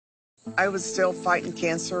I was still fighting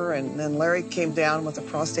cancer, and then Larry came down with a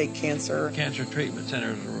prostate cancer. Cancer Treatment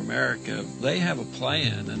Centers of America, they have a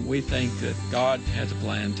plan, and we think that God has a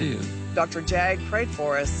plan too. Dr. Jag prayed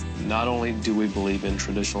for us. Not only do we believe in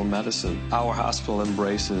traditional medicine, our hospital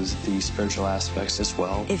embraces the spiritual aspects as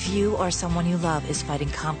well. If you or someone you love is fighting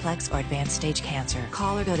complex or advanced stage cancer,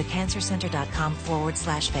 call or go to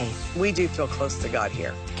cancercenter.com/faith. We do feel close to God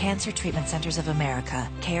here. Cancer Treatment Centers of America.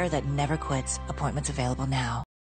 Care that never quits. Appointments available now.